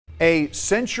A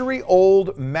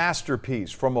century-old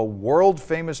masterpiece from a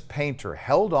world-famous painter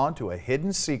held on to a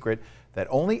hidden secret that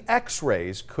only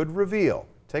X-rays could reveal.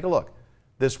 Take a look.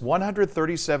 This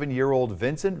 137-year-old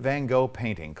Vincent Van Gogh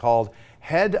painting called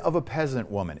Head of a Peasant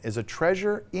Woman is a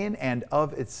treasure in and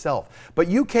of itself. But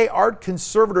UK art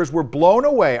conservators were blown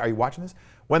away, are you watching this?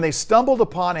 When they stumbled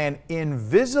upon an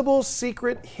invisible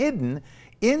secret hidden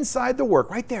inside the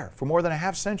work right there for more than a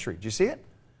half century. Did you see it?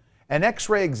 An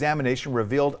X-ray examination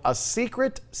revealed a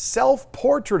secret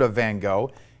self-portrait of Van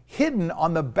Gogh hidden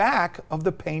on the back of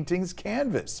the painting's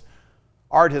canvas.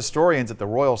 Art historians at the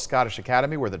Royal Scottish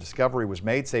Academy, where the discovery was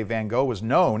made, say Van Gogh was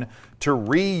known to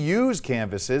reuse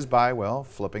canvases by, well,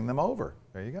 flipping them over.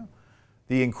 There you go.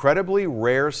 The incredibly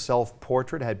rare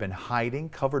self-portrait had been hiding,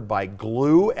 covered by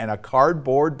glue and a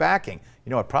cardboard backing.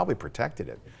 You know, it probably protected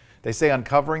it. They say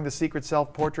uncovering the secret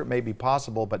self-portrait may be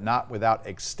possible, but not without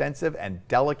extensive and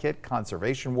delicate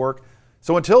conservation work.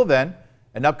 So until then,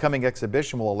 an upcoming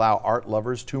exhibition will allow art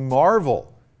lovers to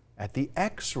marvel at the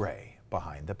X-ray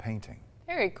behind the painting.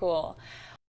 Very cool.